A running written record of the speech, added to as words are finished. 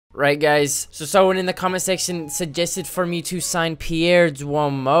Right, guys, so someone in the comment section suggested for me to sign Pierre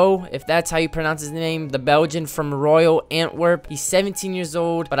Duomo, if that's how you pronounce his name, the Belgian from Royal Antwerp. He's 17 years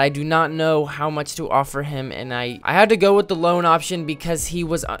old, but I do not know how much to offer him, and I had to go with the loan option because he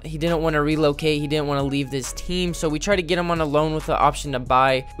didn't want to relocate, he didn't want to leave this team, so we tried to get him on a loan with the option to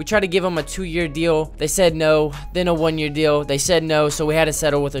buy. We tried to give him a 2-year deal, they said no, then a 1-year deal, they said no, so we had to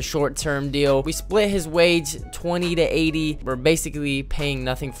settle with a short-term deal. We split his wage 20 to 80, we're basically paying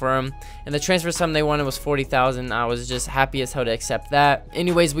nothing for him, and the transfer sum they wanted was 40,000. I was just happy as hell to accept that.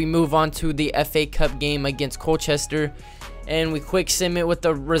 Anyways, we move on to the FA Cup game against Colchester, and we quick sim it with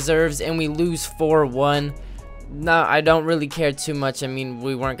the reserves, and we lose 4-1. No, I don't really care too much. I mean,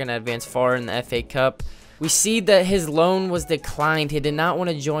 we weren't gonna advance far in the FA Cup. We see that his loan was declined. He did not want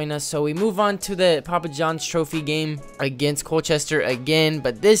to join us, so we move on to the Papa John's Trophy game against Colchester again,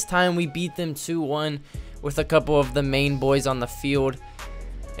 but this time we beat them 2-1 with a couple of the main boys on the field,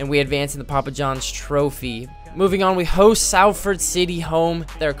 and we advance in the Papa John's Trophy. Moving on, we host Salford City home.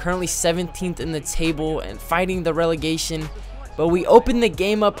 They're currently 17th in the table and fighting the relegation, but we open the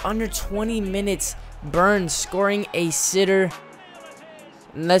game up under 20 minutes. Burns scoring a sitter.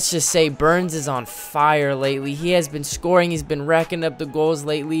 And let's just say Burns is on fire lately. He has been scoring. He's been racking up the goals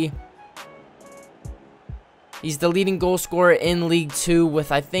lately. He's the leading goal scorer in League 2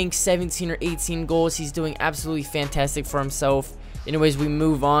 with, I think, 17 or 18 goals. He's doing absolutely fantastic for himself. Anyways, we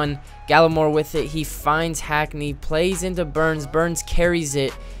move on. Gallimore with it. He finds Hackney, plays into Burns. Burns carries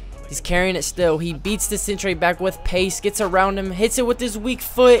it. He's carrying it still. He beats the centre back with pace, gets around him, hits it with his weak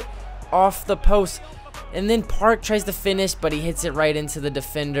foot off the post. And then Park tries to finish, but he hits it right into the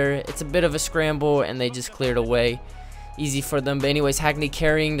defender. It's a bit of a scramble, and they just cleared away. Easy for them. But anyways, Hackney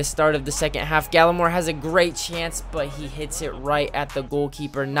carrying the start of the second half. Gallimore has a great chance, but he hits it right at the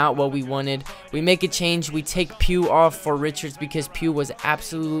goalkeeper. Not what we wanted. We make a change. We take Pugh off for Richards because Pugh was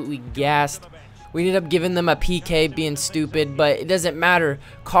absolutely gassed. We ended up giving them a PK, being stupid, but it doesn't matter.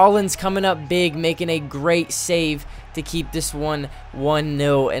 Collins coming up big, making a great save to keep this one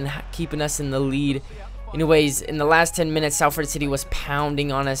 1-0 and keeping us in the lead. Anyways, in the last 10 minutes, Salford City was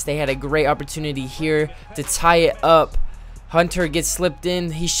pounding on us. They had a great opportunity here to tie it up. Hunter gets slipped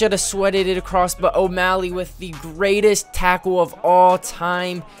in. He should have sweated it across, but O'Malley with the greatest tackle of all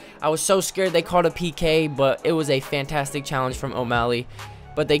time. I was so scared they called a PK, but it was a fantastic challenge from O'Malley.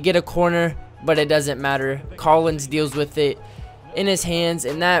 But they get a corner, but it doesn't matter. Collins deals with it in his hands,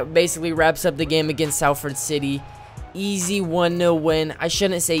 and that basically wraps up the game against Salford City. Easy 1-0 win. I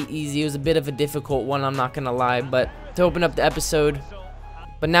shouldn't say easy. It was a bit of a difficult one, I'm not going to lie. But to open up the episode.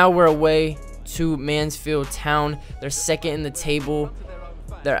 But now we're away to Mansfield Town. They're second in the table.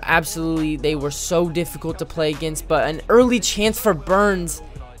 They were so difficult to play against. But an early chance for Burns.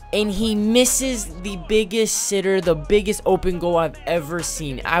 And he misses the biggest sitter, the biggest open goal I've ever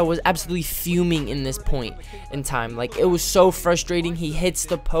seen. I was absolutely fuming in this point in time. Like, it was so frustrating. He hits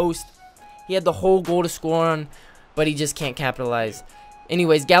the post. He had the whole goal to score on, but he just can't capitalize.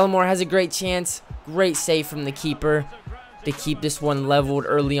 Anyways, Gallimore has a great chance. Great save from the keeper to keep this one leveled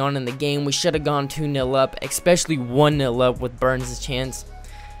early on in the game. We should have gone 2-0 up, especially 1-0 up with Burns' chance.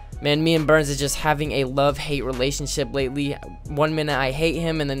 Man, me and Burns is just having a love-hate relationship lately. One minute I hate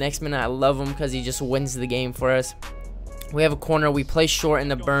him, and the next minute I love him because he just wins the game for us. We have a corner. We play short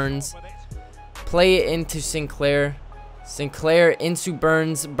into Burns. Play it into Sinclair. Sinclair into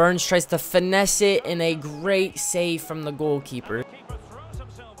Burns. Burns tries to finesse it, and a great save from the goalkeeper.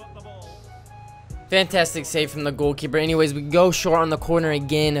 Fantastic save from the goalkeeper. Anyways, we go short on the corner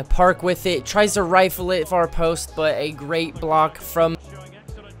again. Park with it. Tries to rifle it for our post, but a great block from...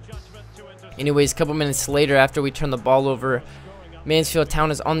 Anyways, a couple minutes later, after we turn the ball over, Mansfield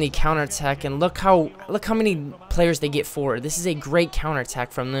Town is on the counterattack, and look how many players they get forward. This is a great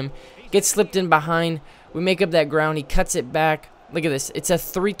counterattack from them. Gets slipped in behind. We make up that ground. He cuts it back. Look at this. It's a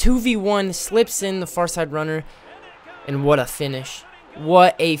 2v1. Slips in the far side runner, and what a finish.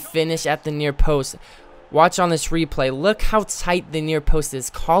 What a finish at the near post. Watch on this replay. Look how tight the near post is.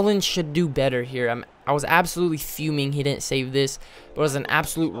 Collins should do better here. I was absolutely fuming he didn't save this. But it was an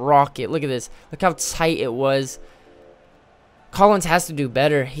absolute rocket. Look at this. Look how tight it was. Collins has to do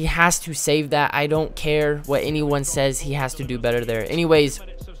better. He has to save that. I don't care what anyone says. He has to do better there. Anyways,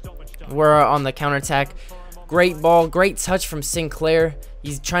 we're on the counterattack. Great ball. Great touch from Sinclair.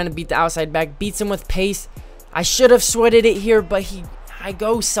 He's trying to beat the outside back. Beats him with pace. I should have sweated it here, but I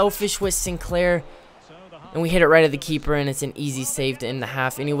go selfish with Sinclair. And we hit it right at the keeper, and it's an easy save to end the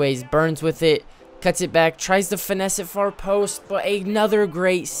half. Anyways, Burns with it. Cuts it back, tries to finesse it far post, but another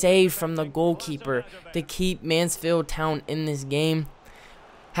great save from the goalkeeper to keep Mansfield Town in this game.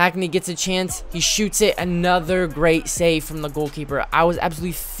 Hackney gets a chance. He shoots it. Another great save from the goalkeeper. I was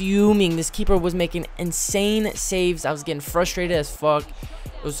absolutely fuming. This keeper was making insane saves. I was getting frustrated as fuck.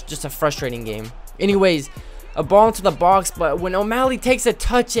 It was just a frustrating game. Anyways, a ball into the box, but when O'Malley takes a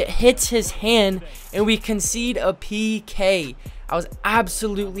touch, it hits his hand, and we concede a PK. I was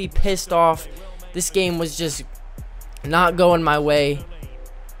absolutely pissed off. This game was just not going my way.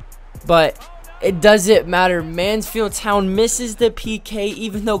 But it doesn't matter. Mansfield Town misses the PK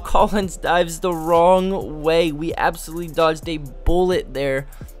even though Collins dives the wrong way. We absolutely dodged a bullet there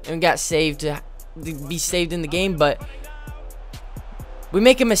and got saved to be saved in the game. But we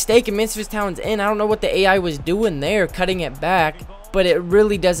make a mistake and Mansfield Town's in. I don't know what the AI was doing there, cutting it back. But it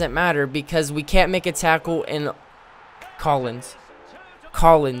really doesn't matter because we can't make a tackle. And Collins.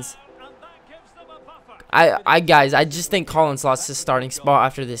 Guys, I just think Collins lost his starting spot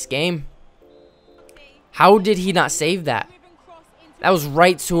after this game. How did he not save that? That was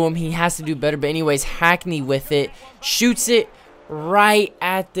right to him. He has to do better. But anyways, Hackney with it. Shoots it right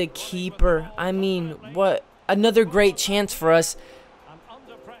at the keeper. I mean, what? Another great chance for us.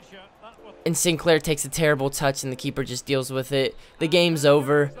 And Sinclair takes a terrible touch and the keeper just deals with it. The game's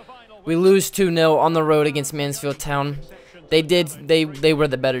over. We lose 2-0 on the road against Mansfield Town. They were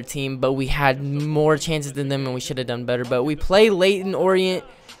the better team, but we had more chances than them and we should have done better. But we play Leyton Orient.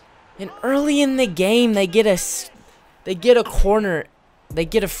 And early in the game, they get a corner, they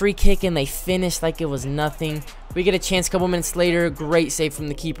get a free kick, and they finish like it was nothing. We get a chance a couple minutes later. Great save from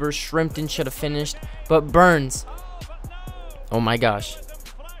the keeper. Shrimpton should have finished, but Burns. Oh my gosh,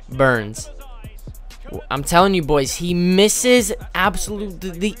 Burns. I'm telling you, boys, he misses absolutely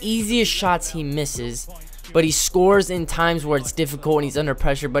the easiest shots. He misses, but he scores in times where it's difficult and he's under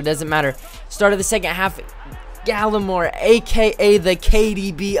pressure. But it doesn't matter. Start of the second half. Gallimore, aka the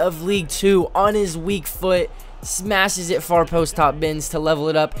KDB of League 2, on his weak foot, smashes it far post top bins to level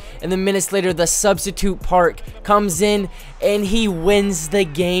it up. And then minutes later, the substitute Park comes in and he wins the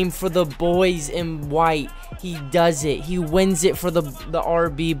game for the boys in white. He does it. He wins it for the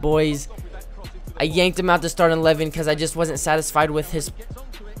RB boys. I yanked him out to start 11 because I just wasn't satisfied with his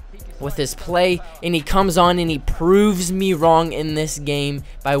play, and he comes on and he proves me wrong in this game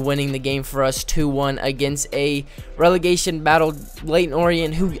by winning the game for us 2-1 against a relegation battle Leyton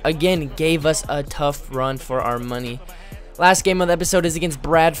Orient, who again gave us a tough run for our money. Last game of the episode is against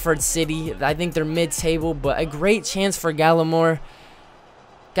Bradford City. I think they're mid-table, but a great chance for Gallimore.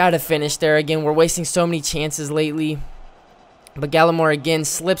 Gotta finish there. Again, we're wasting so many chances lately, but Gallimore again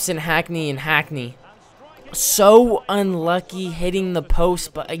slips in Hackney, and Hackney so unlucky hitting the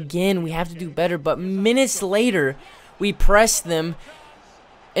post. But again, we have to do better. But minutes later, we press them,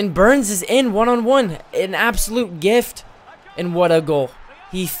 and Burns is in one-on-one. An absolute gift. And what a goal.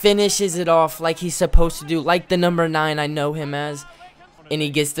 He finishes it off like he's supposed to do, like the number 9 I know him as. And he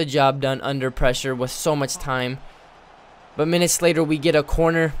gets the job done under pressure with so much time. But minutes later, we get a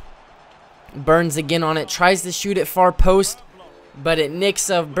corner. Burns again on it. Tries to shoot it far post, but it nicks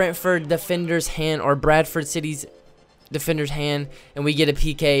a Brentford defender's hand, or Bradford City's defender's hand, and we get a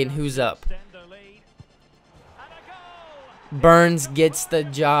PK. And who's up? Burns gets the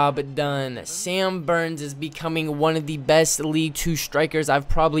job done. Sam Burns is becoming one of the best League 2 strikers I've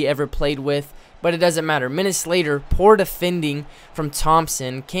probably ever played with, but it doesn't matter. Minutes later, poor defending from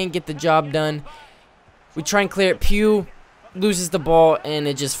Thompson. Can't get the job done. We try and clear it. Pugh loses the ball, and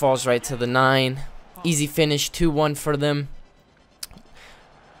it just falls right to the 9. Easy finish, 2-1 for them.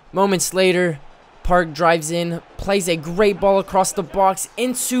 Moments later, Park drives in, plays a great ball across the box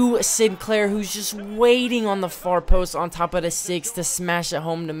into Sinclair, who's just waiting on the far post on top of the 6 to smash it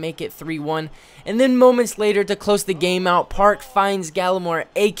home to make it 3-1. And then moments later, to close the game out, Park finds Gallimore,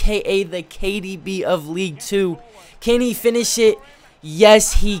 aka the KDB of League 2. Can he finish it?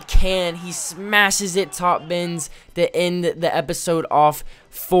 Yes, he can. He smashes it top bins to end the episode off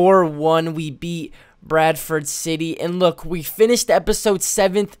 4-1. We beat Bradford City, and look, we finished episode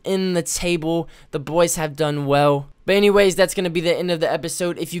 7th in the table. The boys have done well. But anyways, that's going to be the end of the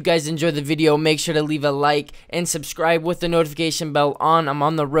episode. If you guys enjoyed the video, make sure to leave a like and subscribe with the notification bell on. I'm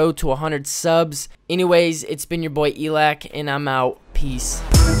on the road to 100 subs. Anyways, it's been your boy Elac, and I'm out. Peace.